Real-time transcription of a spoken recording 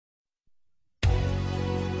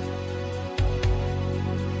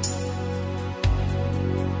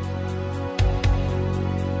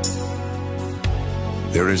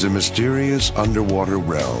There is a mysterious underwater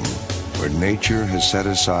realm where nature has set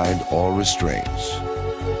aside all restraints.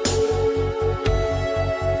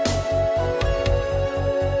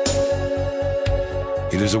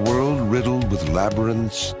 It is a world riddled with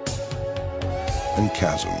labyrinths and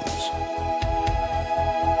chasms.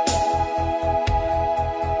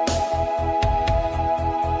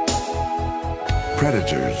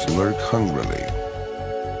 Predators lurk hungrily,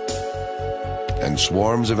 and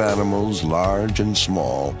swarms of animals, large and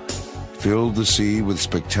small, fill the sea with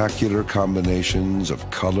spectacular combinations of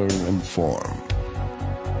color and form.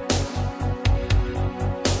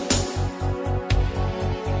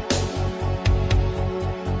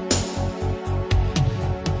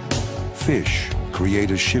 Fish create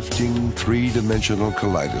a shifting, three-dimensional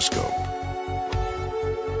kaleidoscope,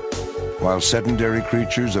 while sedentary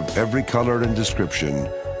creatures of every color and description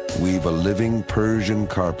weave a living Persian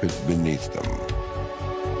carpet beneath them.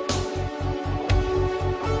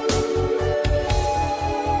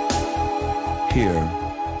 Here,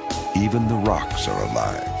 even the rocks are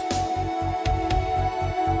alive.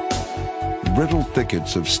 Brittle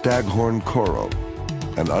thickets of staghorn coral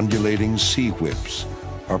and undulating sea whips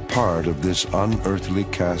are part of this unearthly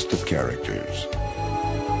cast of characters.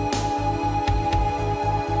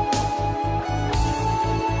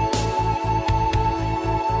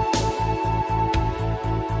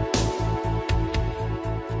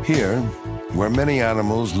 Here, where many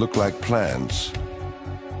animals look like plants,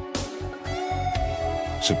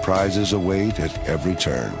 surprises await at every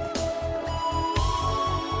turn.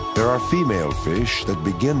 There are female fish that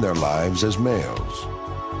begin their lives as males,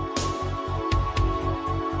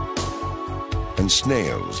 and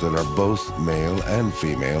snails that are both male and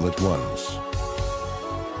female at once.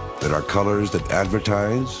 There are colors that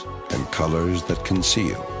advertise and colors that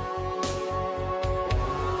conceal.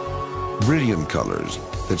 Brilliant colors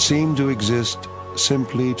that seem to exist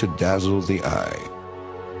simply to dazzle the eye.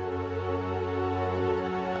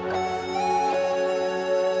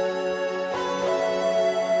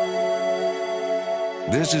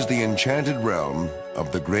 This is the enchanted realm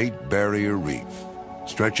of the Great Barrier Reef,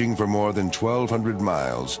 stretching for more than 1,200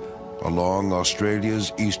 miles along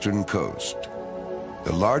Australia's eastern coast,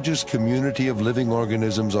 the largest community of living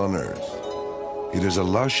organisms on Earth. It is a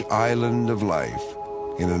lush island of life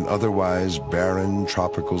in an otherwise barren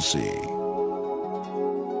tropical sea.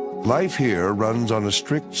 Life here runs on a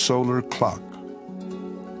strict solar clock.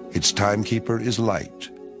 Its timekeeper is light,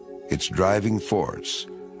 its driving force,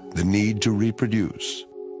 the need to reproduce,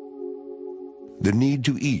 the need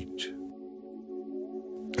to eat,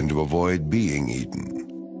 and to avoid being eaten.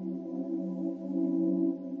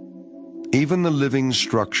 Even the living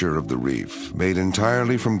structure of the reef, made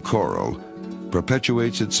entirely from coral,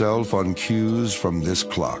 perpetuates itself on cues from this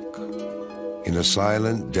clock, in a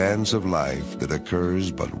silent dance of life that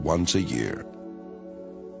occurs but once a year.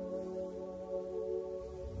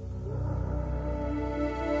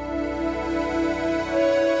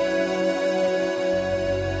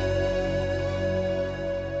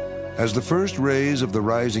 As the first rays of the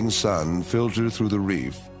rising sun filter through the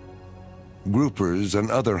reef, groupers and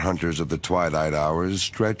other hunters of the twilight hours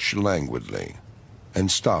stretch languidly and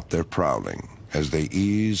stop their prowling as they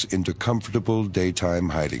ease into comfortable daytime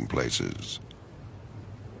hiding places.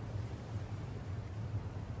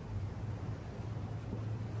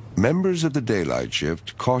 Members of the daylight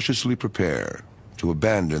shift cautiously prepare to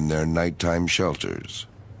abandon their nighttime shelters.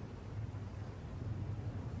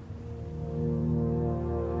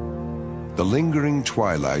 The lingering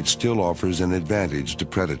twilight still offers an advantage to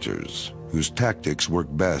predators, whose tactics work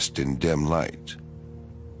best in dim light.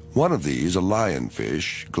 One of these, a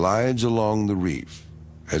lionfish, glides along the reef,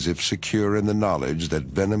 as if secure in the knowledge that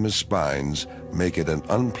venomous spines make it an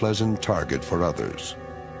unpleasant target for others.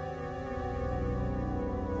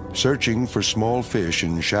 Searching for small fish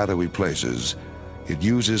in shadowy places, it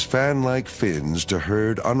uses fan-like fins to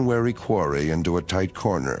herd unwary quarry into a tight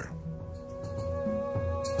corner.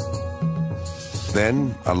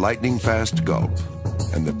 Then, a lightning-fast gulp,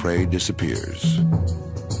 and the prey disappears.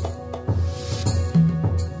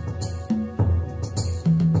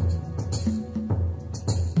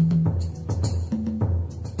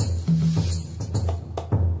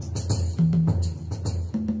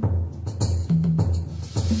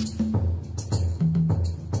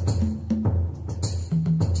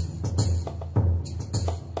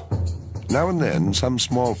 Now and then, some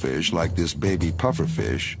small fish, like this baby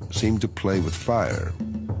pufferfish, seem to play with fire,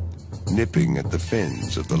 nipping at the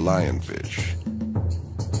fins of the lionfish.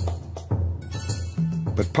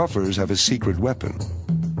 But puffers have a secret weapon.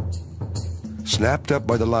 Snapped up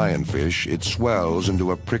by the lionfish, it swells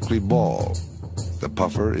into a prickly ball. The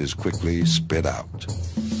puffer is quickly spit out.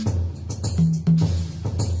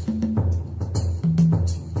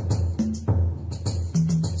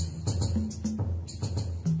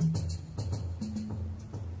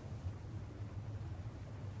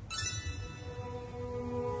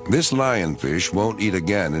 This lionfish won't eat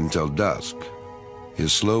again until dusk.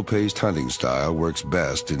 His slow-paced hunting style works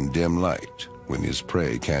best in dim light, when his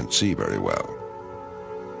prey can't see very well.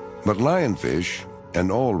 But lionfish,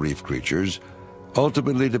 and all reef creatures,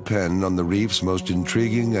 ultimately depend on the reef's most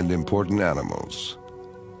intriguing and important animals,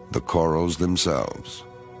 the corals themselves.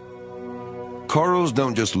 Corals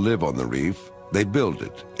don't just live on the reef, they build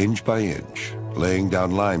it, inch by inch, laying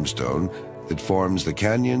down limestone that forms the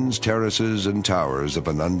canyons, terraces, and towers of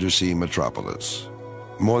an undersea metropolis.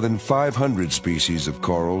 More than 500 species of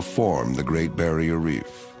coral form the Great Barrier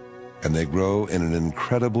Reef, and they grow in an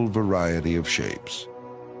incredible variety of shapes.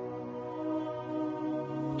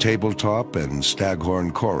 Tabletop and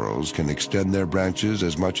staghorn corals can extend their branches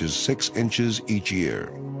as much as 6 inches each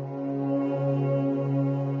year.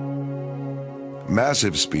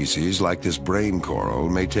 Massive species like this brain coral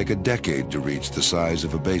may take a decade to reach the size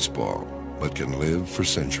of a baseball, but can live for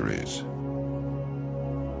centuries.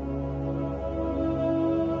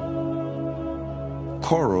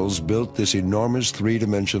 Corals built this enormous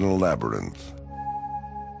three-dimensional labyrinth.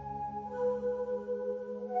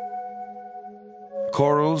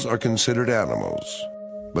 Corals are considered animals,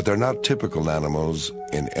 but they're not typical animals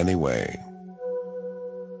in any way.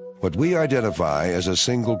 What we identify as a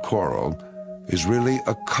single coral is really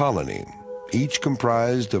a colony, each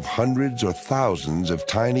comprised of hundreds or thousands of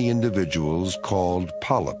tiny individuals called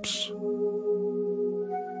polyps.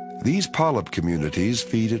 These polyp communities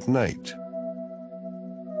feed at night.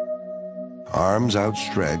 Arms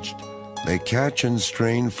outstretched, they catch and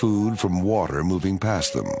strain food from water moving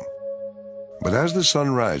past them. But as the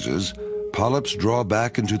sun rises, polyps draw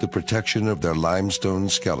back into the protection of their limestone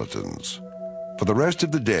skeletons. For the rest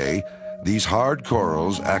of the day, these hard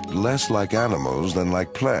corals act less like animals than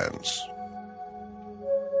like plants,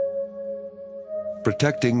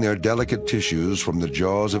 protecting their delicate tissues from the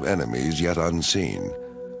jaws of enemies yet unseen.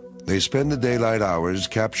 They spend the daylight hours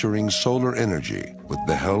capturing solar energy with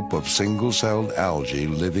the help of single-celled algae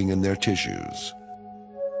living in their tissues.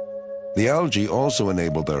 The algae also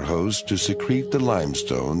enable their hosts to secrete the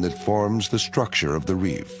limestone that forms the structure of the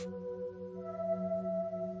reef.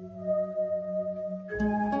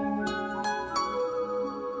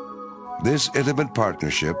 This intimate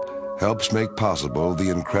partnership helps make possible the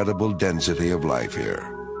incredible density of life here.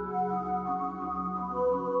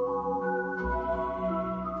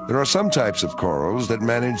 There are some types of corals that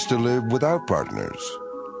manage to live without partners.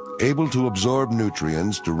 Able to absorb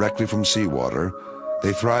nutrients directly from seawater,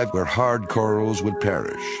 they thrive where hard corals would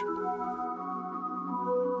perish.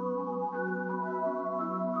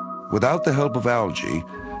 Without the help of algae,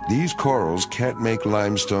 these corals can't make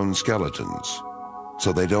limestone skeletons,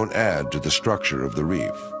 so they don't add to the structure of the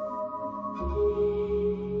reef.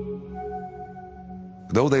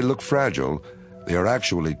 Though they look fragile, they are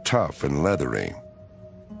actually tough and leathery.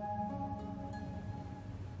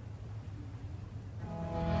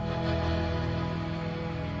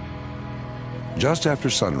 Just after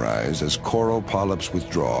sunrise, as coral polyps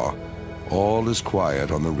withdraw, all is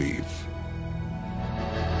quiet on the reef.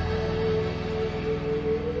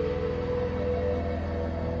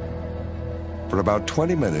 For about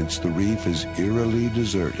 20 minutes, the reef is eerily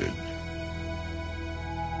deserted.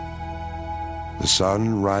 The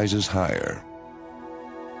sun rises higher.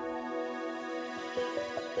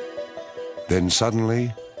 Then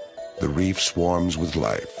suddenly, the reef swarms with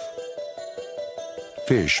life.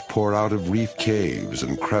 Fish pour out of reef caves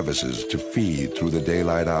and crevices to feed through the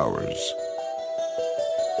daylight hours.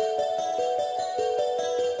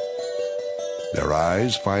 Their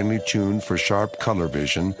eyes, finely tuned for sharp color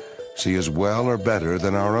vision, see as well or better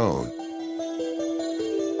than our own.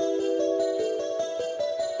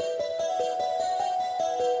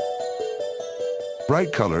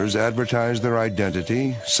 Bright colors advertise their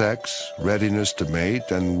identity, sex, readiness to mate,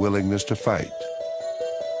 and willingness to fight.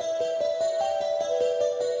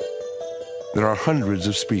 There are hundreds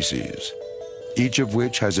of species, each of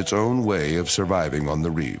which has its own way of surviving on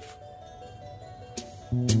the reef.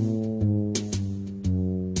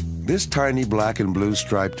 This tiny black and blue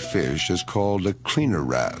striped fish is called a cleaner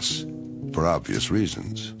wrasse, for obvious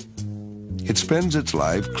reasons. It spends its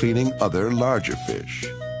life cleaning other larger fish,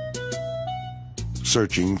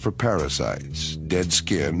 searching for parasites, dead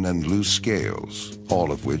skin, and loose scales,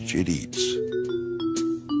 all of which it eats.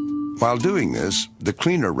 While doing this, the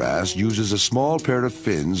cleaner wrasse uses a small pair of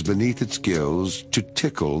fins beneath its gills to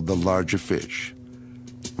tickle the larger fish.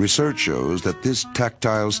 Research shows that this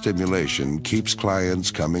tactile stimulation keeps clients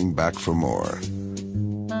coming back for more.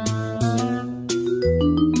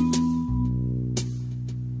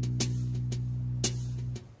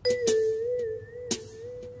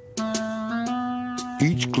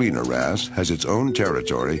 Each cleaner wrasse has its own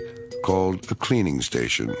territory called a cleaning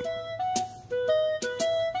station.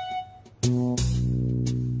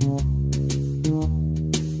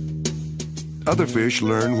 Other fish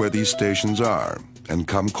learn where these stations are and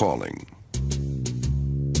come calling,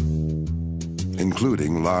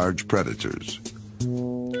 including large predators.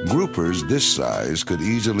 Groupers this size could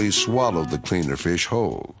easily swallow the cleaner fish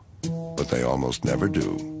whole, but they almost never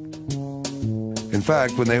do. In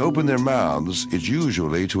fact, when they open their mouths, it's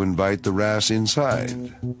usually to invite the wrasse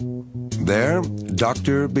inside. There,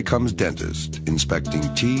 doctor becomes dentist,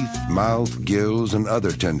 inspecting teeth, mouth, gills, and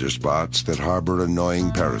other tender spots that harbor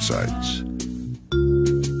annoying parasites.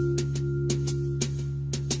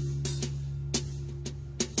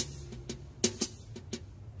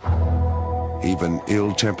 Even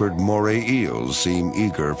ill-tempered moray eels seem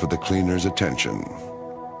eager for the cleaner's attention.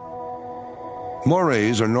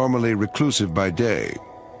 Morays are normally reclusive by day,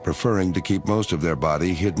 preferring to keep most of their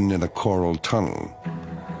body hidden in a coral tunnel.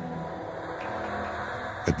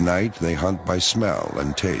 At night, they hunt by smell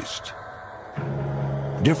and taste.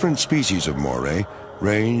 Different species of moray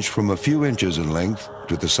range from a few inches in length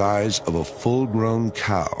to the size of a full-grown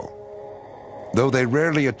cow. Though they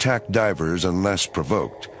rarely attack divers unless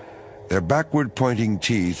provoked, their backward-pointing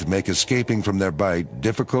teeth make escaping from their bite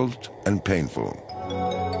difficult and painful.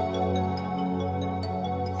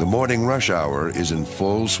 The morning rush hour is in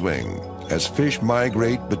full swing as fish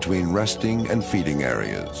migrate between resting and feeding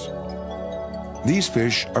areas. These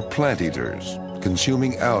fish are plant eaters,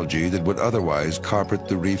 consuming algae that would otherwise carpet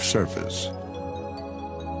the reef surface.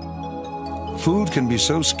 Food can be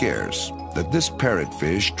so scarce that this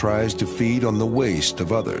parrotfish tries to feed on the waste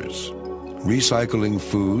of others, recycling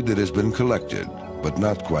food that has been collected but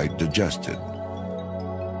not quite digested.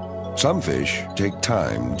 Some fish take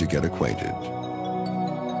time to get acquainted.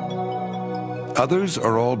 Others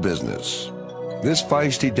are all business. This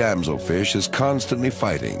feisty damselfish is constantly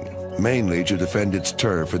fighting, mainly to defend its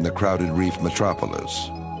turf in the crowded reef metropolis.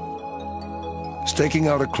 Staking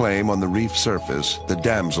out a claim on the reef surface, the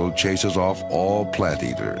damsel chases off all plant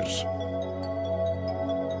eaters.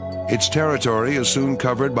 Its territory is soon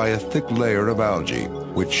covered by a thick layer of algae,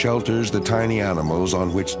 which shelters the tiny animals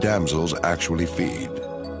on which damsels actually feed.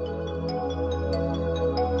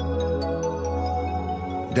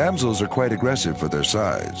 Damsels are quite aggressive for their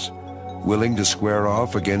size, willing to square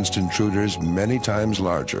off against intruders many times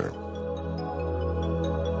larger.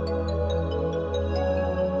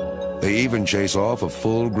 They even chase off a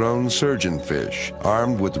full-grown surgeonfish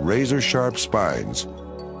armed with razor-sharp spines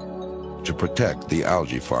to protect the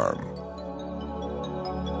algae farm.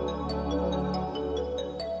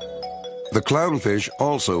 The clownfish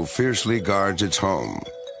also fiercely guards its home,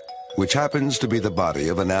 which happens to be the body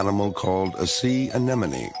of an animal called a sea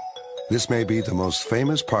anemone. This may be the most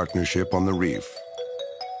famous partnership on the reef.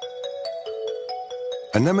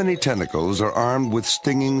 Anemone tentacles are armed with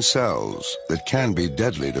stinging cells that can be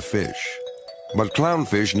deadly to fish. But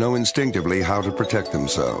clownfish know instinctively how to protect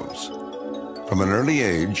themselves. From an early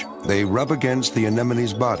age, they rub against the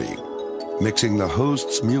anemone's body, mixing the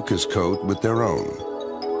host's mucus coat with their own.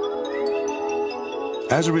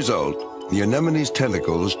 As a result, the anemone's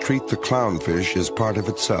tentacles treat the clownfish as part of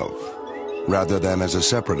itself, rather than as a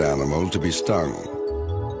separate animal to be stung.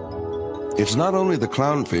 It's not only the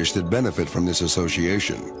clownfish that benefit from this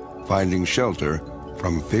association, finding shelter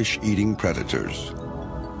from fish-eating predators.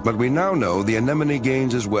 But we now know the anemone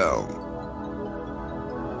gains as well.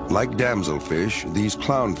 Like damselfish, these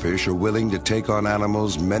clownfish are willing to take on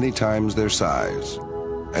animals many times their size,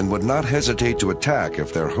 and would not hesitate to attack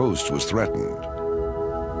if their host was threatened.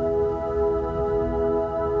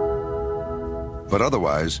 But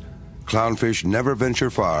otherwise, clownfish never venture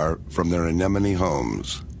far from their anemone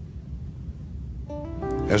homes.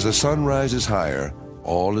 As the sun rises higher,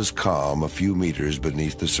 all is calm a few meters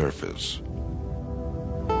beneath the surface.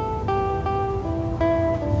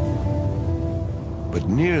 But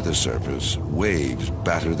near the surface, waves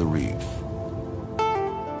batter the reef.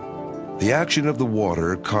 The action of the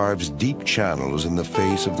water carves deep channels in the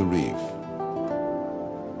face of the reef.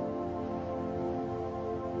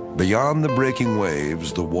 Beyond the breaking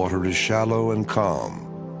waves, the water is shallow and calm.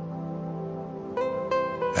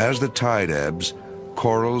 As the tide ebbs,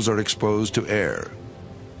 corals are exposed to air.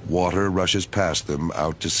 Water rushes past them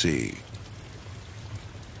out to sea.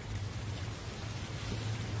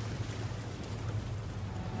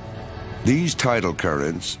 These tidal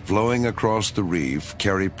currents flowing across the reef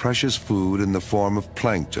carry precious food in the form of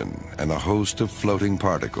plankton and a host of floating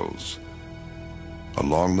particles.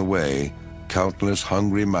 Along the way, countless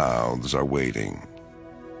hungry mouths are waiting.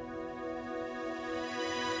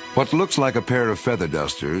 What looks like a pair of feather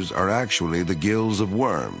dusters are actually the gills of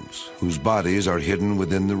worms, whose bodies are hidden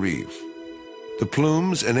within the reef. The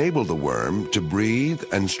plumes enable the worm to breathe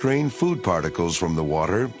and strain food particles from the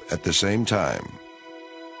water at the same time.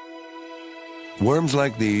 Worms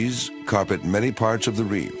like these carpet many parts of the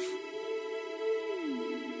reef.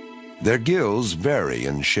 Their gills vary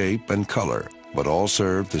in shape and color, but all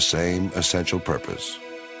serve the same essential purpose.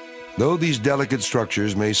 Though these delicate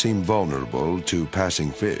structures may seem vulnerable to passing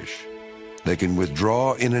fish, they can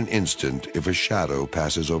withdraw in an instant if a shadow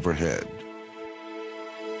passes overhead.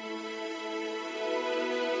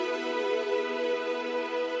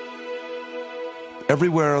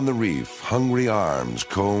 Everywhere on the reef, hungry arms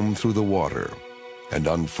comb through the water and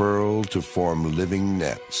unfurl to form living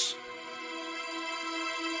nets.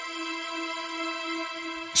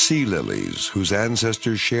 Sea lilies, whose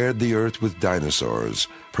ancestors shared the earth with dinosaurs,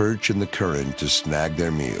 perch in the current to snag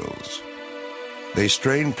their meals. They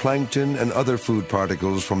strain plankton and other food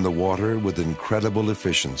particles from the water with incredible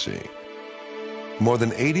efficiency. More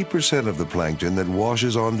than 80% of the plankton that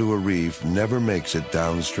washes onto a reef never makes it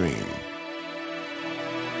downstream.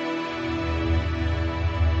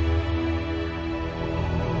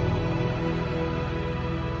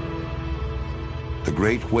 The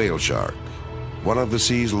great whale shark, one of the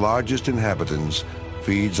sea's largest inhabitants,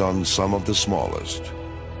 feeds on some of the smallest.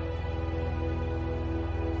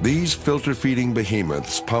 These filter-feeding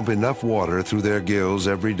behemoths pump enough water through their gills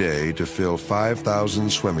every day to fill 5,000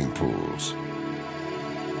 swimming pools.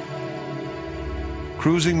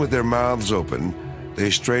 Cruising with their mouths open, they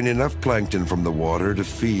strain enough plankton from the water to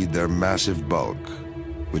feed their massive bulk,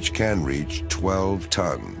 which can reach 12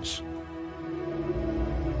 tons.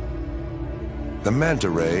 The manta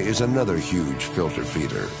ray is another huge filter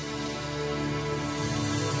feeder.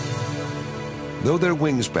 Though their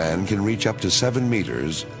wingspan can reach up to 7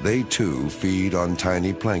 meters, they too feed on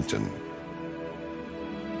tiny plankton.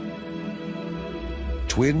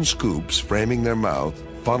 Twin scoops framing their mouth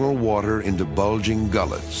funnel water into bulging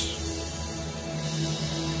gullets.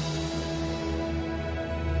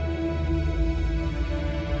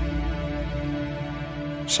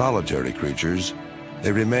 Solitary creatures,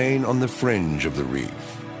 they remain on the fringe of the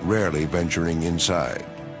reef, rarely venturing inside.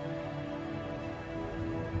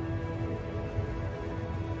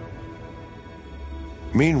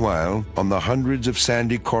 Meanwhile, on the hundreds of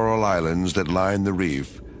sandy coral islands that line the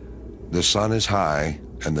reef, the sun is high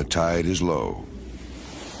and the tide is low.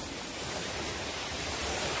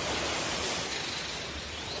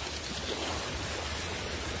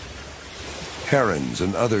 Herons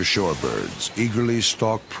and other shorebirds eagerly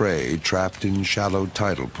stalk prey trapped in shallow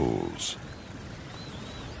tidal pools.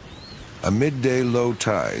 A midday low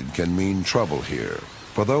tide can mean trouble here,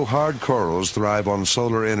 for though hard corals thrive on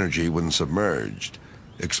solar energy when submerged,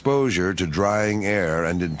 exposure to drying air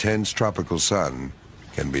and intense tropical sun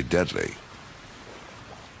can be deadly.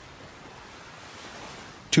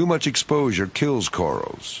 Too much exposure kills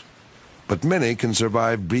corals, but many can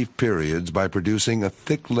survive brief periods by producing a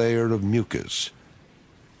thick layer of mucus,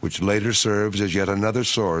 which later serves as yet another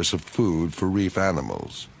source of food for reef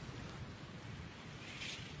animals.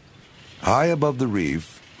 High above the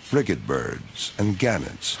reef, frigate birds and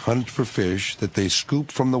gannets hunt for fish that they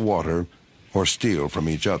scoop from the water or steal from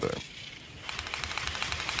each other.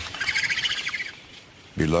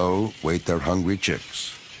 Below wait their hungry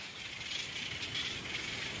chicks.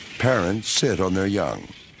 Parents sit on their young,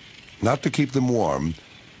 not to keep them warm,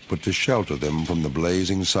 but to shelter them from the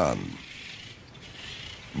blazing sun.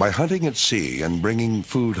 By hunting at sea and bringing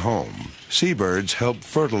food home, seabirds help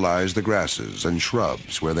fertilize the grasses and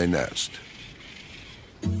shrubs where they nest.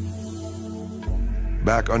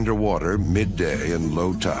 Back underwater, midday and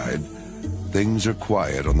low tide, things are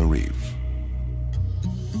quiet on the reef.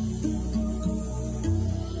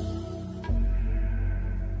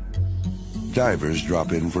 Divers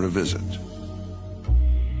drop in for a visit.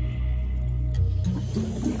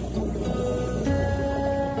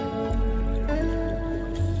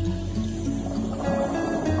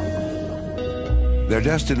 Their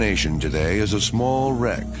destination today is a small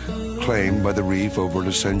wreck claimed by the reef over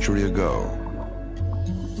a century ago.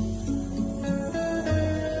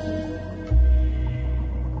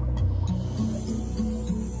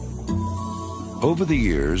 Over the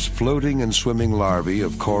years, floating and swimming larvae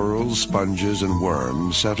of corals, sponges, and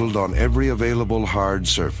worms settled on every available hard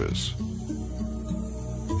surface.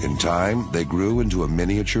 In time, they grew into a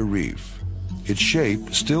miniature reef. Its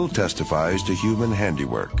shape still testifies to human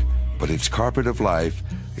handiwork, but its carpet of life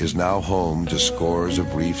is now home to scores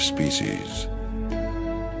of reef species.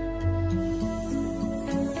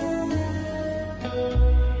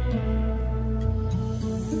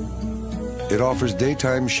 It offers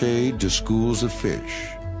daytime shade to schools of fish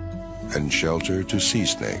and shelter to sea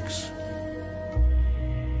snakes.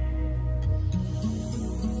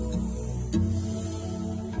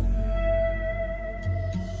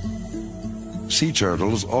 Sea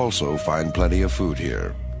turtles also find plenty of food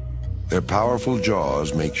here. Their powerful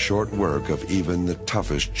jaws make short work of even the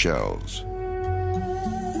toughest shells.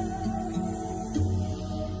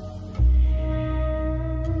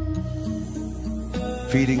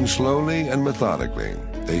 Feeding slowly and methodically,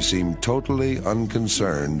 they seem totally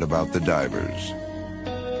unconcerned about the divers.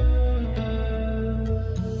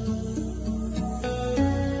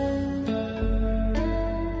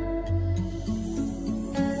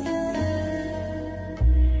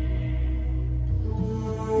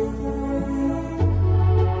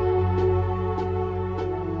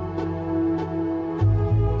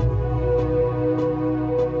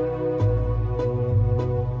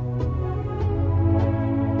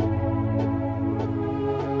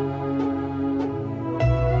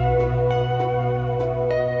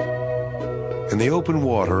 In the open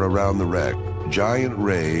water around the wreck, giant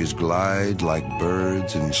rays glide like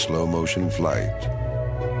birds in slow-motion flight.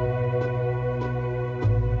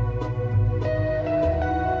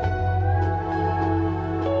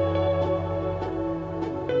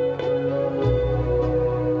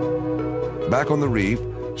 Back on the reef,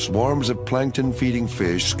 swarms of plankton-feeding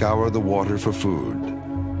fish scour the water for food.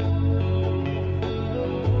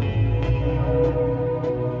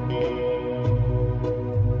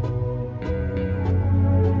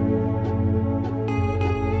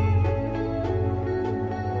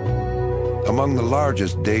 Among the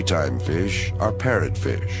largest daytime fish are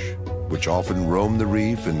parrotfish, which often roam the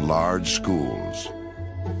reef in large schools.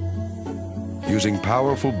 Using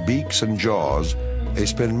powerful beaks and jaws, they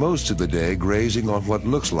spend most of the day grazing on what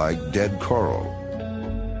looks like dead coral.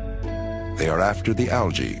 They are after the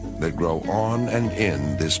algae that grow on and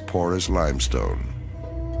in this porous limestone.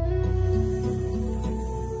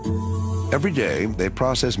 Every day, they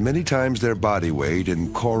process many times their body weight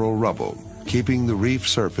in coral rubble, keeping the reef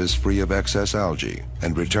surface free of excess algae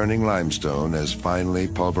and returning limestone as finely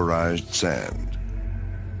pulverized sand.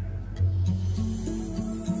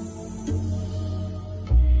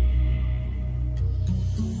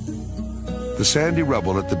 The sandy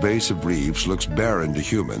rubble at the base of reefs looks barren to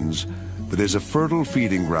humans, but is a fertile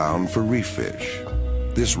feeding ground for reef fish.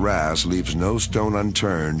 This wrasse leaves no stone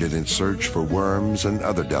unturned in its search for worms and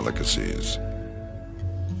other delicacies.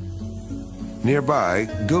 Nearby,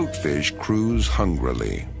 goatfish cruise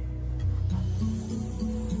hungrily.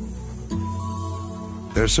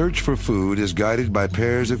 Their search for food is guided by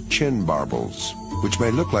pairs of chin barbels, which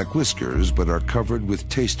may look like whiskers but are covered with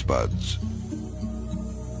taste buds.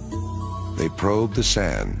 They probe the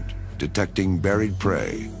sand, detecting buried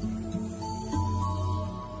prey.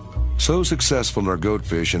 So successful are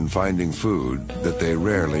goatfish in finding food that they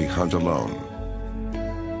rarely hunt alone.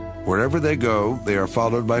 Wherever they go, they are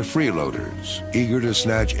followed by freeloaders, eager to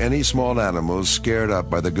snatch any small animals scared up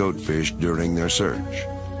by the goatfish during their search.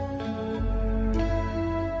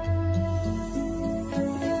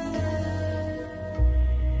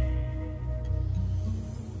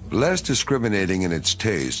 Less discriminating in its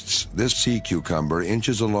tastes, this sea cucumber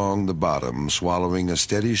inches along the bottom, swallowing a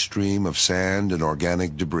steady stream of sand and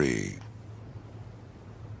organic debris.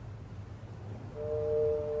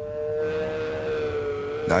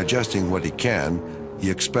 Digesting what he can, he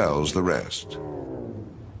expels the rest.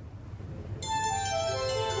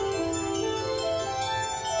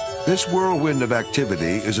 This whirlwind of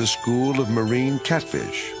activity is a school of marine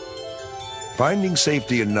catfish. Finding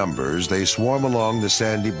safety in numbers, they swarm along the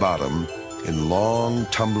sandy bottom in long,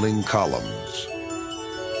 tumbling columns.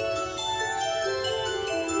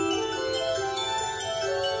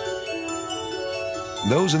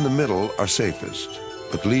 Those in the middle are safest,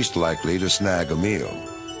 but least likely to snag a meal.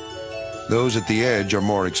 Those at the edge are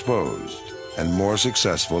more exposed and more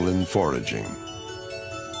successful in foraging.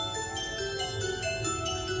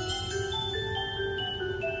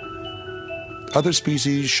 Other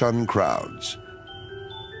species shun crowds.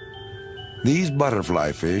 These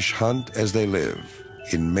butterfly fish hunt as they live,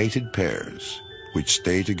 in mated pairs, which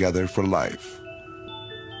stay together for life.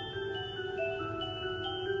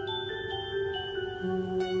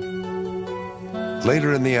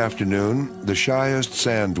 Later in the afternoon, the shyest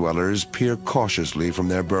sand dwellers peer cautiously from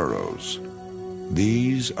their burrows.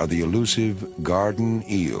 These are the elusive garden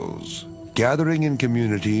eels. Gathering in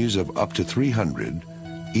communities of up to 300,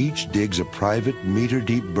 each digs a private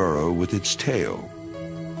meter-deep burrow with its tail.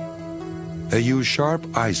 They use sharp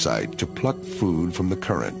eyesight to pluck food from the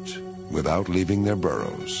current without leaving their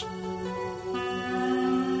burrows.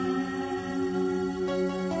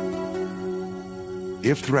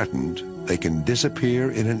 if threatened, they can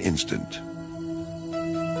disappear in an instant.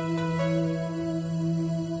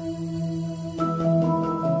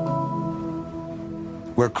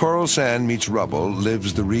 Where coral sand meets rubble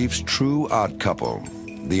lives the reef's true odd couple,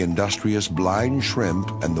 the industrious blind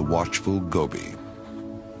shrimp and the watchful goby.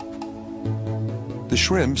 The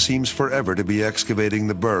shrimp seems forever to be excavating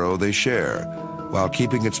the burrow they share, while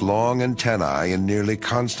keeping its long antennae in nearly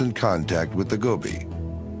constant contact with the goby.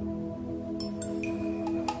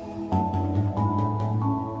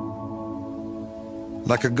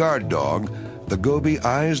 Like a guard dog, the goby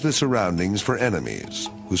eyes the surroundings for enemies,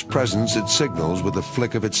 whose presence it signals with a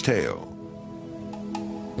flick of its tail.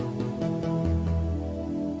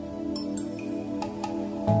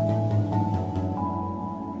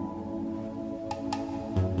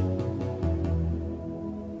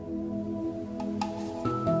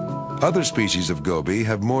 Other species of goby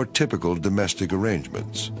have more typical domestic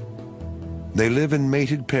arrangements. They live in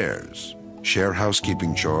mated pairs, share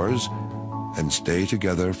housekeeping chores, and stay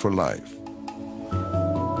together for life.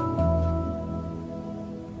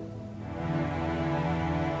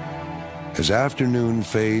 As afternoon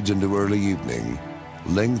fades into early evening,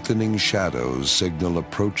 lengthening shadows signal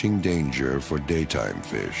approaching danger for daytime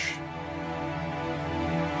fish.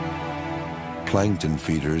 Plankton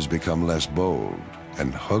feeders become less bold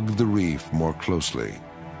and hug the reef more closely.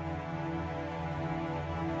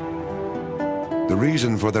 The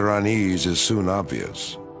reason for their unease is soon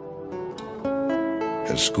obvious,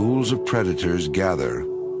 as schools of predators gather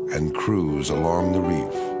and cruise along the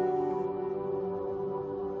reef.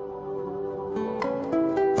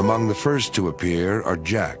 Among the first to appear are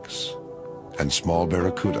jacks and small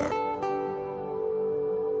barracuda.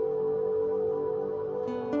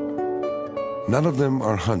 None of them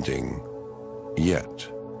are hunting yet.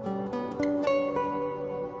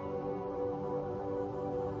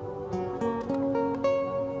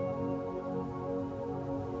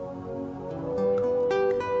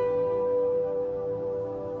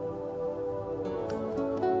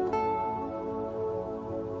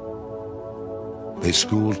 They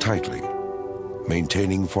school tightly,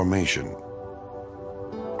 maintaining formation.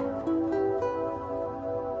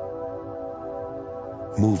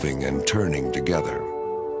 Moving and turning together.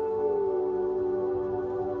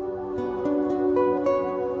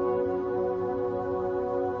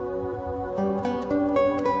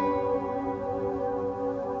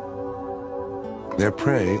 Their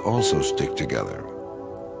prey also stick together.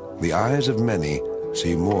 The eyes of many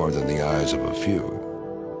see more than the eyes of a few.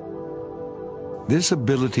 This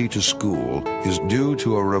ability to school is due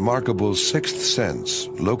to a remarkable sixth sense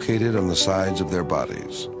located on the sides of their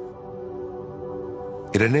bodies.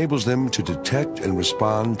 It enables them to detect and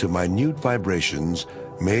respond to minute vibrations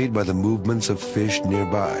made by the movements of fish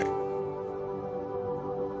nearby.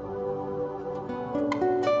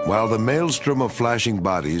 While the maelstrom of flashing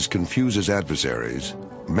bodies confuses adversaries,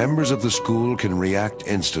 members of the school can react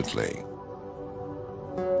instantly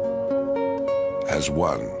as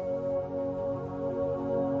one.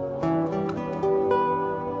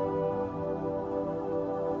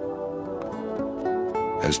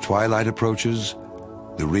 As twilight approaches,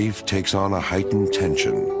 the reef takes on a heightened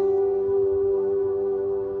tension.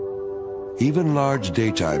 Even large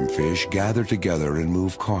daytime fish gather together and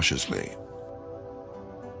move cautiously.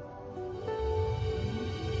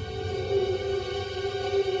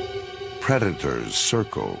 Predators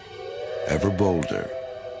circle, ever bolder,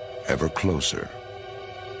 ever closer.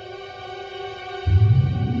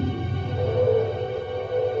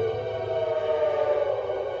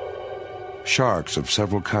 Sharks of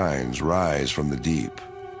several kinds rise from the deep.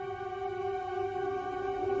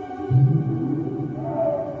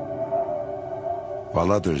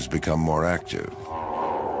 While others become more active.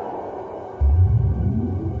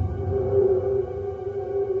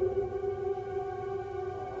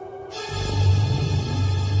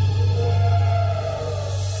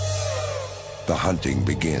 The hunting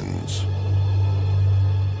begins.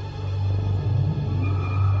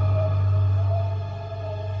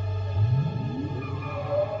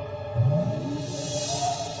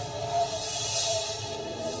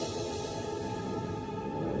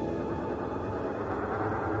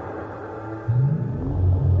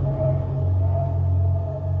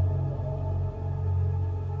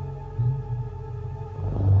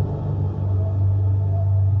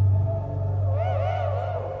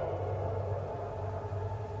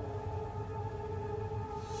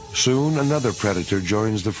 Soon another predator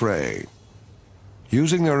joins the fray.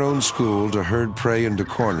 Using their own school to herd prey into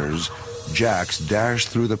corners, jacks dash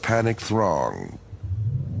through the panicked throng.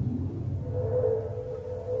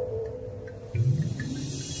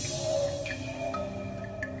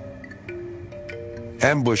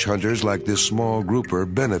 Ambush hunters like this small grouper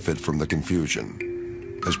benefit from the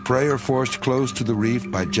confusion. As prey are forced close to the reef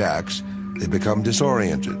by jacks, they become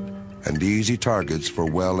disoriented and easy targets for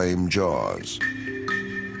well-aimed jaws.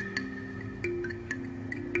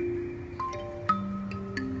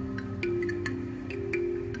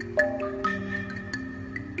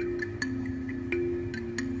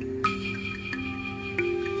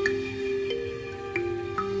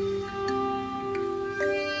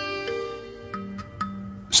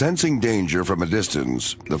 Sensing danger from a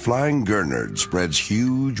distance, the flying gurnard spreads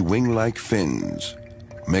huge wing-like fins,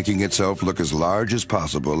 making itself look as large as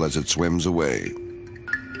possible as it swims away.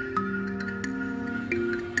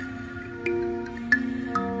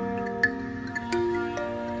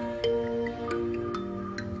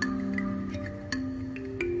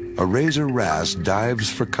 A razor wrasse dives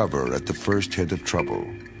for cover at the first hint of trouble.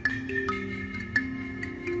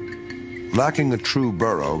 Lacking a true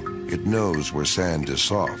burrow, it knows where sand is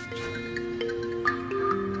soft.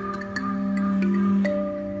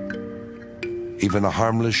 Even a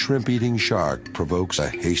harmless shrimp-eating shark provokes a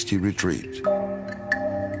hasty retreat.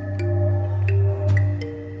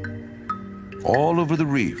 All over the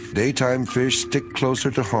reef, daytime fish stick closer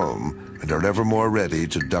to home and are ever more ready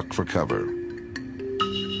to duck for cover.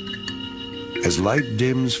 As light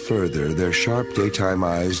dims further, their sharp daytime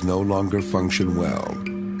eyes no longer function well.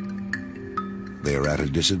 They are at a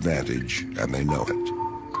disadvantage, and they know it.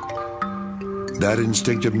 That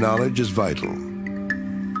instinctive knowledge is vital.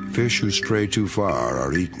 Fish who stray too far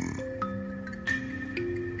are eaten.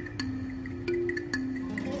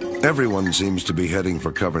 Everyone seems to be heading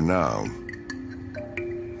for cover now.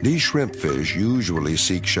 These shrimp fish usually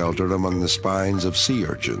seek shelter among the spines of sea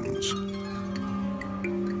urchins.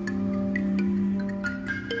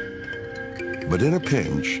 But in a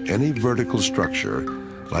pinch, any vertical structure,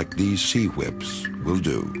 like these sea whips, will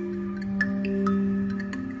do.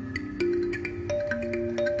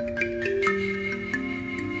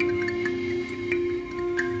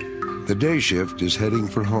 The day shift is heading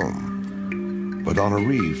for home, but on a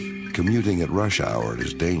reef, commuting at rush hour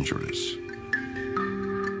is dangerous.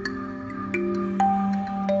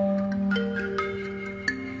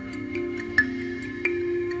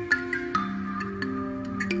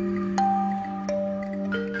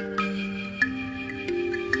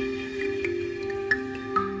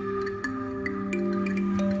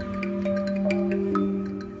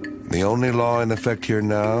 The only law in effect here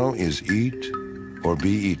now is eat or be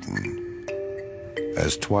eaten,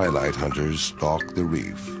 as twilight hunters stalk the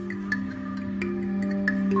reef.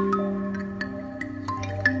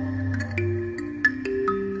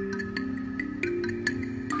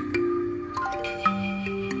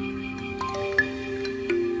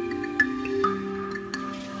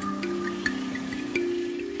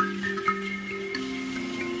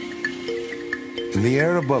 In the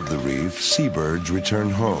air above the reef, seabirds return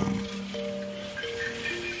home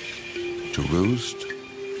to roost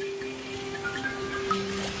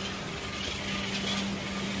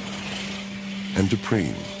and to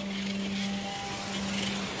preen.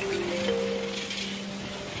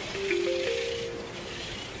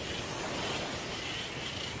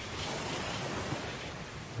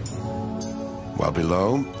 While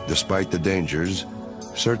below, despite the dangers,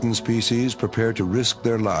 certain species prepare to risk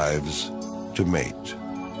their lives to mate.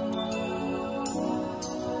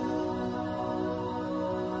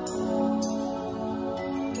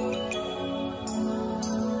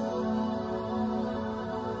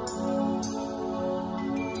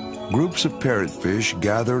 Groups of parrotfish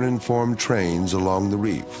gather and form trains along the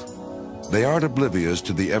reef. They aren't oblivious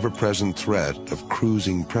to the ever-present threat of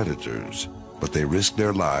cruising predators, but they risk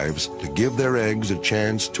their lives to give their eggs a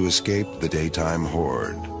chance to escape the daytime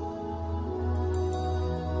horde.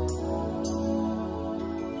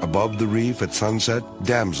 Above the reef at sunset,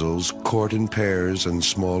 damsels court in pairs and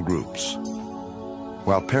small groups,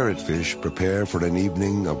 while parrotfish prepare for an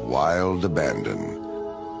evening of wild abandon.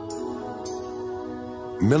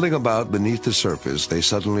 Milling about beneath the surface, they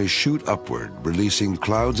suddenly shoot upward, releasing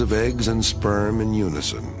clouds of eggs and sperm in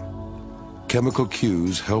unison. Chemical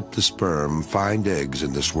cues help the sperm find eggs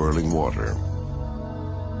in the swirling water.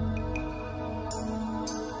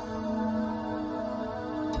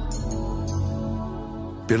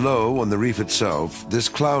 Below, on the reef itself, this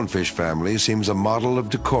clownfish family seems a model of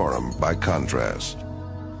decorum by contrast.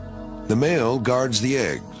 The male guards the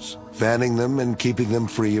eggs, fanning them and keeping them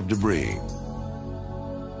free of debris.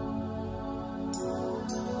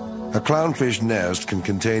 A clownfish nest can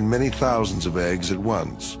contain many thousands of eggs at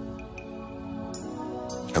once,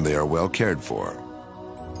 and they are well cared for.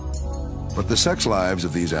 But the sex lives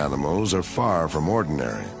of these animals are far from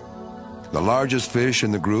ordinary. The largest fish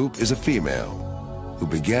in the group is a female. who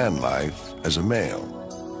began life as a male.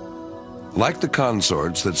 Like the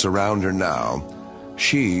consorts that surround her now,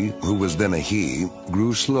 she, who was then a he,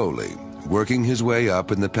 grew slowly, working his way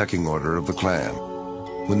up in the pecking order of the clan.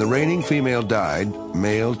 When the reigning female died,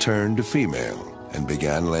 male turned to female and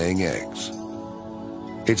began laying eggs.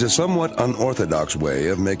 It's a somewhat unorthodox way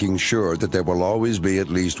of making sure that there will always be at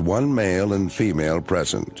least one male and female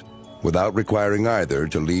present, without requiring either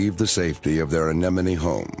to leave the safety of their anemone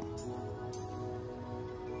home.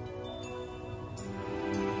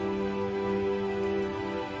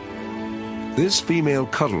 This female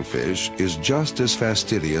cuttlefish is just as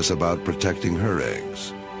fastidious about protecting her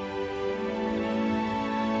eggs.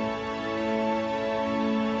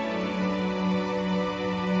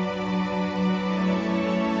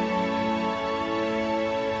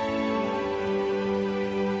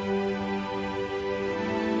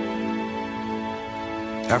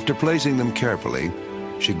 After placing them carefully,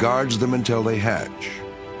 she guards them until they hatch.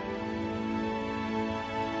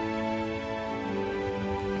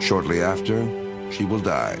 Shortly after, she will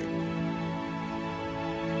die.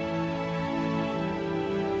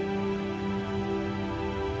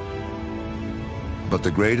 But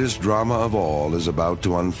the greatest drama of all is about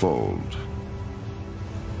to unfold.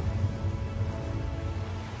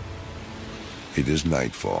 It is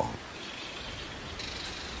nightfall.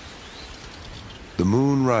 The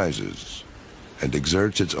moon rises and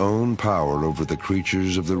exerts its own power over the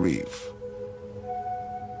creatures of the reef.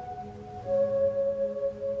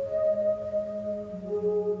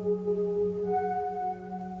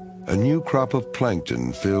 A new crop of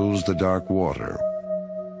plankton fills the dark water,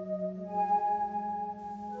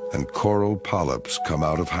 and coral polyps come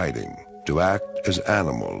out of hiding to act as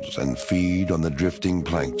animals and feed on the drifting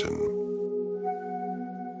plankton.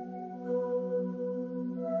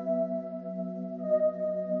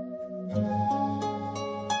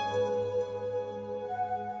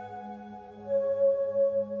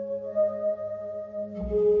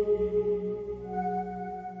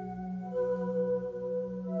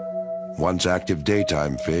 Once active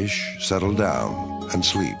daytime fish settle down and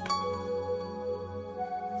sleep.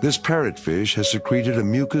 This parrotfish has secreted a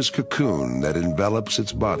mucus cocoon that envelops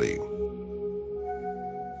its body.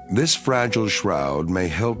 This fragile shroud may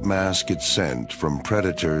help mask its scent from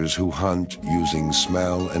predators who hunt using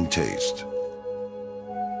smell and taste.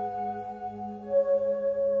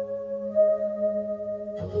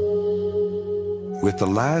 With the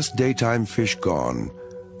last daytime fish gone,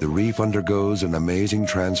 the reef undergoes an amazing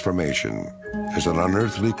transformation as an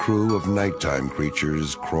unearthly crew of nighttime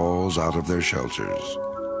creatures crawls out of their shelters.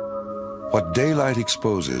 What daylight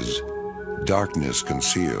exposes, darkness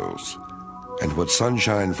conceals, and what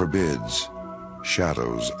sunshine forbids,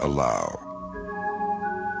 shadows allow.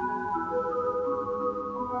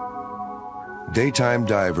 Daytime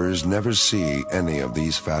divers never see any of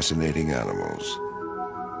these fascinating animals.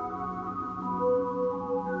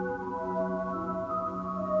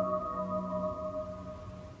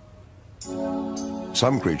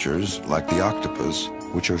 Some creatures, like the octopus,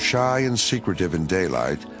 which are shy and secretive in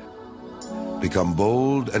daylight, become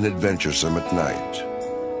bold and adventuresome at night.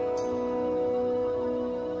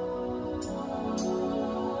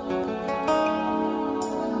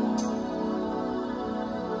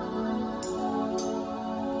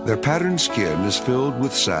 Their patterned skin is filled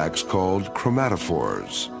with sacs called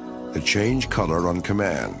chromatophores that change color on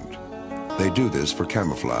command. They do this for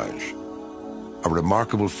camouflage. A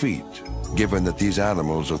remarkable feat, given that these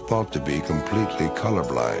animals are thought to be completely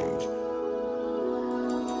colorblind.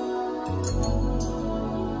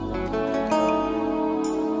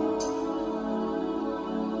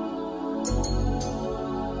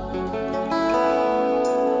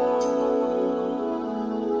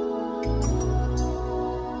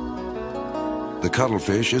 The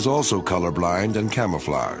cuttlefish is also colorblind and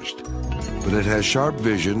camouflaged, but it has sharp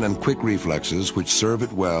vision and quick reflexes which serve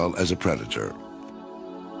it well as a predator.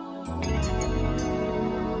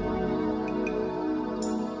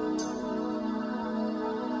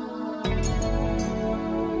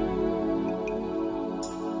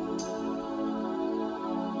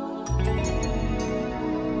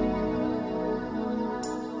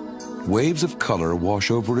 Waves of color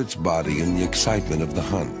wash over its body in the excitement of the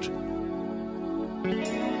hunt.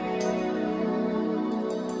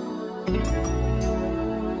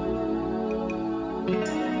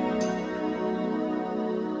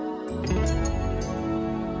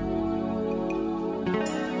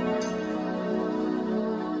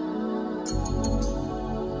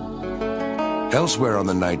 Elsewhere on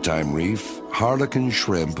the nighttime reef, harlequin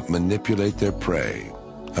shrimp manipulate their prey,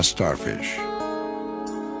 a starfish.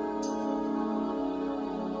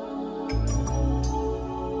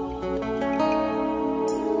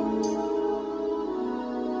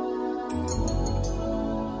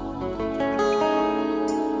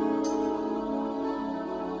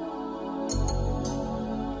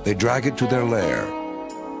 They drag it to their lair,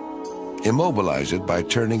 immobilize it by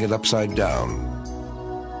turning it upside down.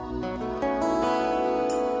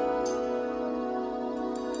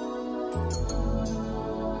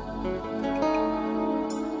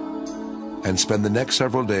 And spend the next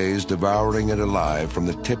several days devouring it alive from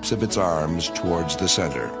the tips of its arms towards the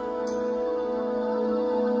center.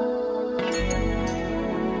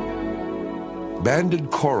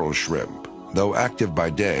 Banded coral shrimp, though active by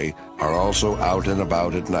day, are also out and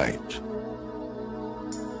about at night.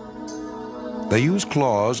 They use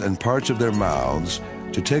claws and parts of their mouths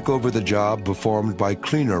to take over the job performed by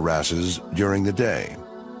cleaner wrasses during the day.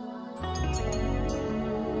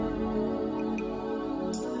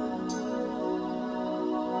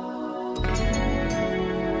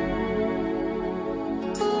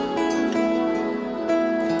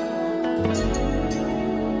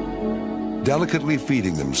 Delicately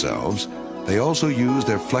feeding themselves, they also use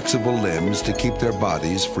their flexible limbs to keep their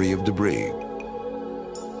bodies free of debris.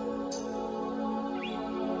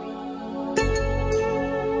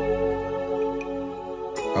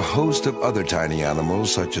 A host of other tiny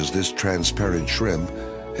animals, such as this transparent shrimp,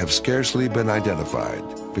 have scarcely been identified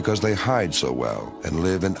because they hide so well and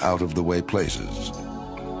live in out-of-the-way places.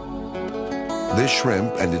 This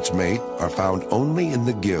shrimp and its mate are found only in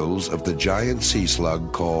the gills of the giant sea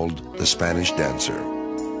slug called the Spanish dancer.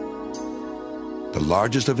 The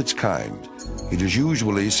largest of its kind, it is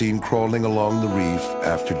usually seen crawling along the reef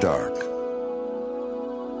after dark.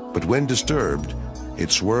 But when disturbed,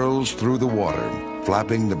 it swirls through the water,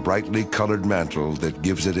 flapping the brightly colored mantle that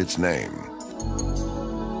gives it its name.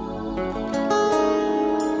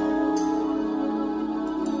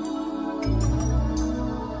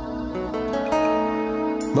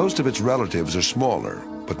 Most of its relatives are smaller,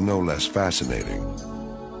 but no less fascinating.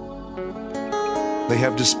 They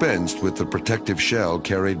have dispensed with the protective shell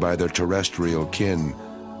carried by their terrestrial kin,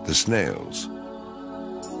 the snails.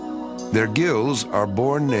 Their gills are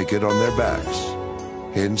born naked on their backs,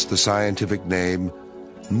 hence the scientific name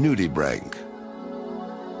nudibranch.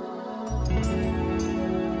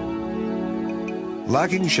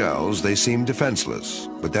 Lacking shells, they seem defenseless,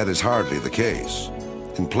 but that is hardly the case.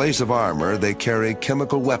 In place of armor, they carry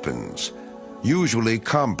chemical weapons, usually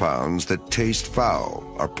compounds that taste foul,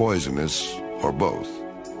 are poisonous, or both.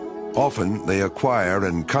 Often, they acquire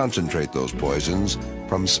and concentrate those poisons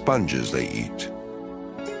from sponges they eat.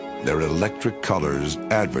 Their electric colors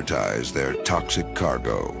advertise their toxic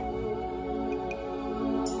cargo.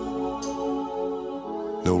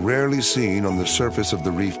 Though rarely seen on the surface of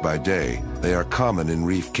the reef by day, they are common in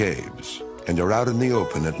reef caves and are out in the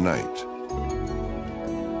open at night.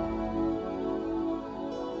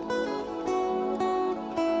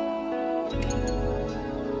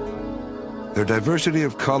 Their diversity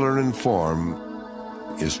of color and form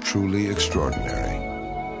is truly extraordinary.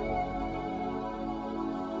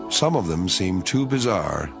 Some of them seem too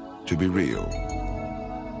bizarre to be real.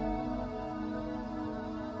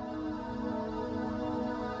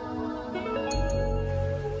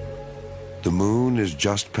 The moon is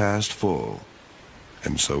just past full,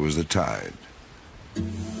 and so is the tide.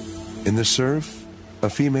 In the surf, a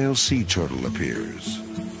female sea turtle appears.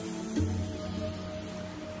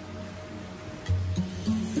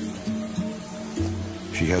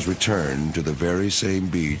 She has returned to the very same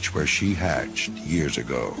beach where she hatched years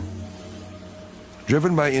ago.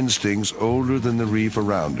 Driven by instincts older than the reef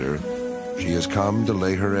around her, she has come to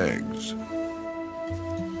lay her eggs,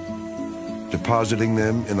 depositing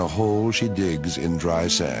them in a hole she digs in dry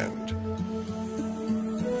sand.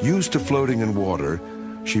 Used to floating in water,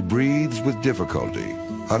 she breathes with difficulty,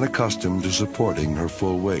 unaccustomed to supporting her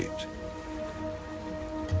full weight.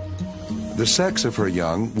 The sex of her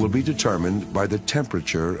young will be determined by the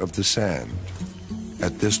temperature of the sand.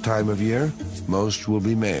 At this time of year, most will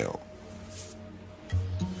be male.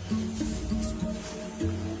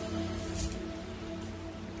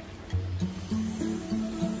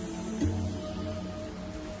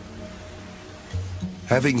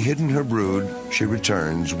 Having hidden her brood, she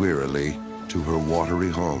returns wearily to her watery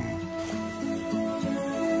home.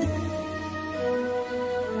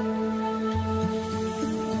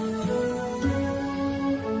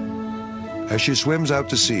 As she swims out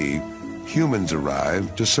to sea, humans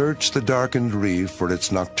arrive to search the darkened reef for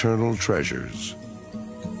its nocturnal treasures.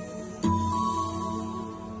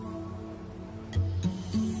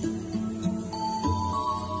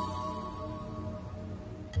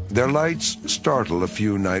 Their lights startle a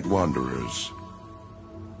few night wanderers.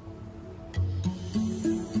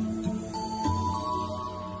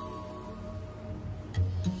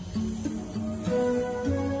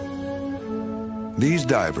 These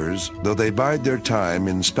divers, though they bide their time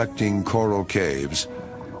inspecting coral caves,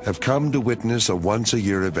 have come to witness a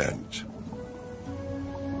once-a-year event.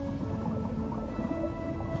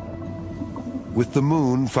 With the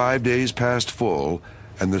moon 5 days past full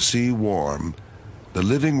and the sea warm, the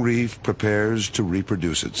living reef prepares to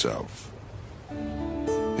reproduce itself.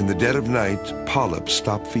 In the dead of night, polyps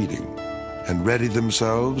stop feeding and ready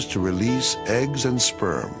themselves to release eggs and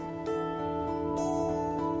sperm.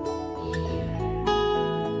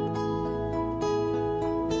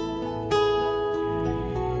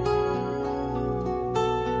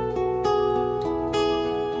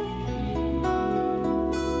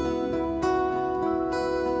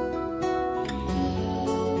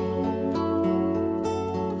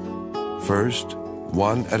 First,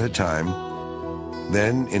 one at a time,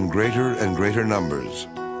 then in greater and greater numbers.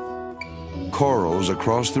 Corals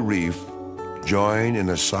across the reef join in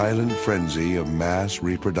a silent frenzy of mass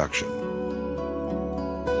reproduction.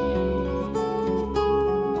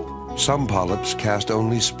 Some polyps cast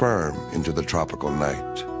only sperm into the tropical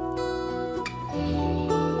night.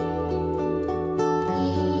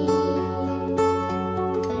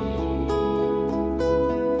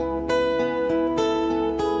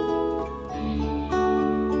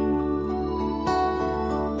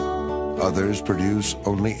 Others produce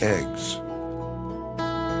only eggs.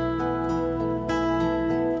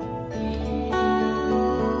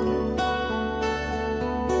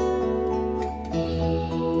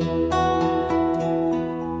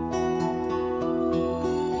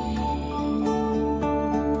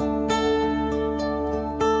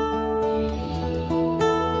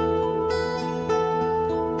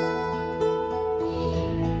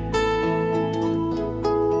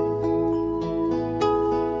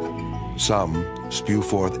 Some spew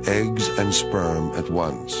forth eggs and sperm at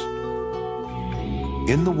once.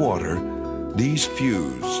 In the water, these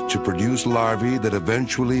fuse to produce larvae that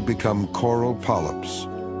eventually become coral polyps.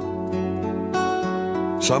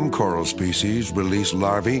 Some coral species release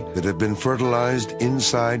larvae that have been fertilized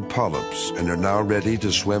inside polyps and are now ready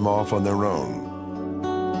to swim off on their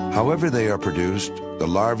own. However they are produced, the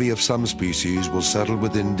larvae of some species will settle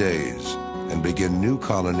within days and begin new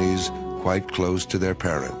colonies quite close to their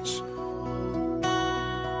parents.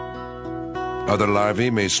 Other larvae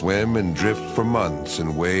may swim and drift for months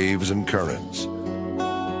in waves and currents,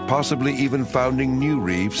 possibly even founding new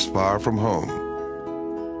reefs far from home.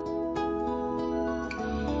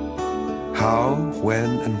 How,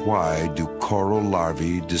 when, and why do coral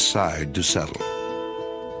larvae decide to settle?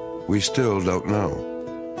 We still don't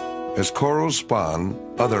know. As corals spawn,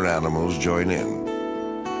 other animals join in.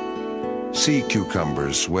 Sea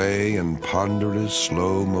cucumbers sway in ponderous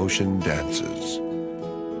slow-motion dances,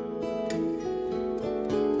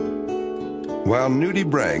 while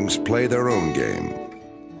nudibranchs play their own game.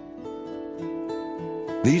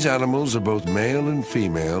 These animals are both male and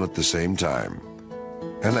female at the same time,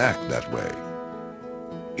 and act that way.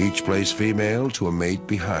 Each plays female to a mate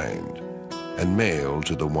behind, and male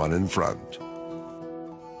to the one in front.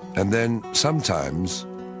 And then, sometimes,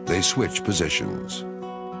 they switch positions.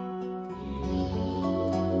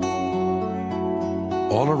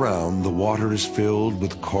 All around, the water is filled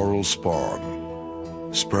with coral spawn.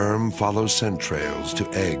 Sperm follows scent trails to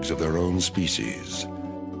eggs of their own species.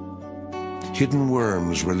 Hidden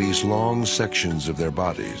worms release long sections of their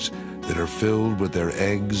bodies that are filled with their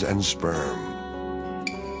eggs and sperm.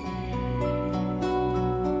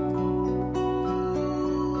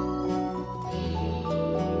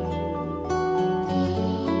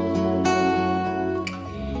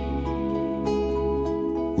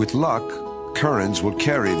 With luck, currents will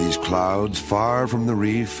carry these clouds far from the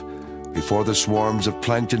reef before the swarms of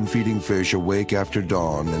plankton-feeding fish awake after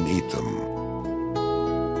dawn and eat them.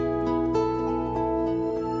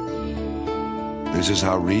 This is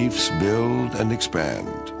how reefs build and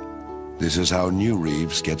expand. This is how new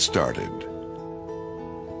reefs get started.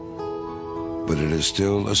 But it is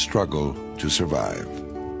still a struggle to survive.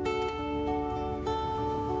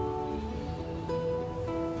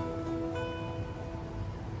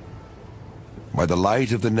 By the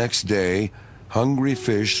light of the next day, hungry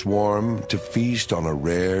fish swarm to feast on a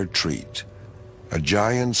rare treat, a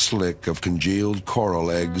giant slick of congealed coral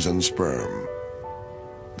eggs and sperm.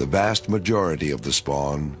 The vast majority of the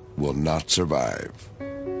spawn will not survive.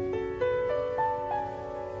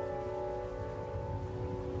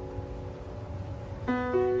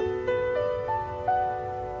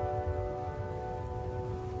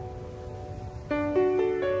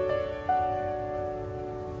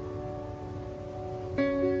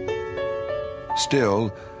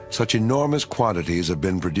 Still, such enormous quantities have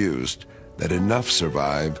been produced that enough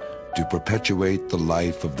survive to perpetuate the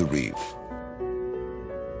life of the reef.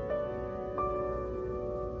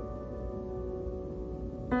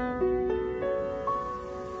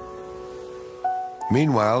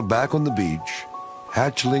 Meanwhile, back on the beach,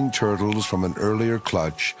 hatchling turtles from an earlier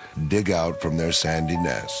clutch dig out from their sandy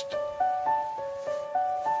nest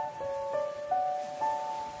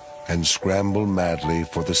and scramble madly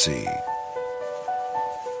for the sea.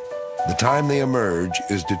 The time they emerge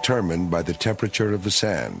is determined by the temperature of the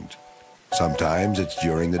sand. Sometimes it's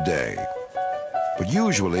during the day, but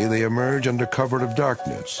usually they emerge under cover of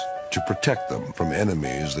darkness to protect them from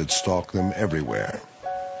enemies that stalk them everywhere.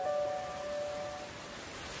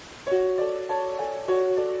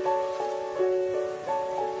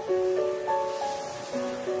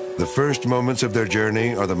 The first moments of their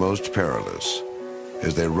journey are the most perilous,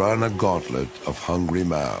 as they run a gauntlet of hungry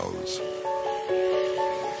mouths.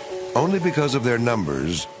 Only because of their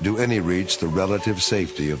numbers do any reach the relative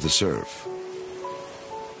safety of the surf.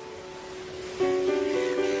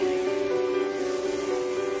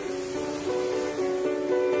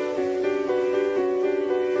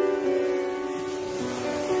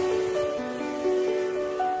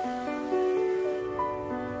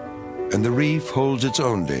 And the reef holds its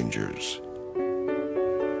own dangers.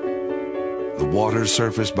 The water's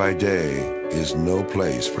surface by day is no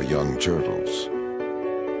place for young turtles.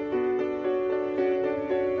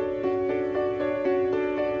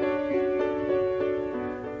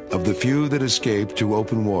 Of the few that escape to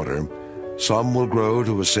open water, some will grow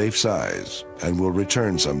to a safe size and will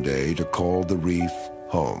return someday to call the reef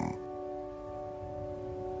home.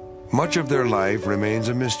 Much of their life remains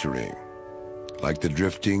a mystery, like the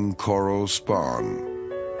drifting coral spawn.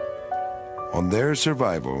 On their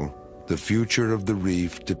survival, the future of the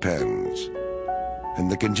reef depends,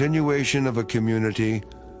 and the continuation of a community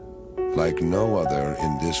like no other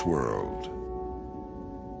in this world.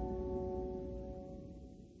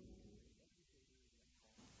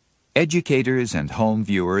 Educators and home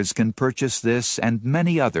viewers can purchase this and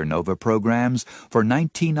many other NOVA programs for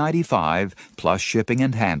 $19.95 plus shipping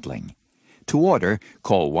and handling. To order,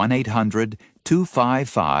 call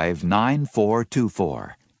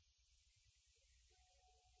 1-800-255-9424.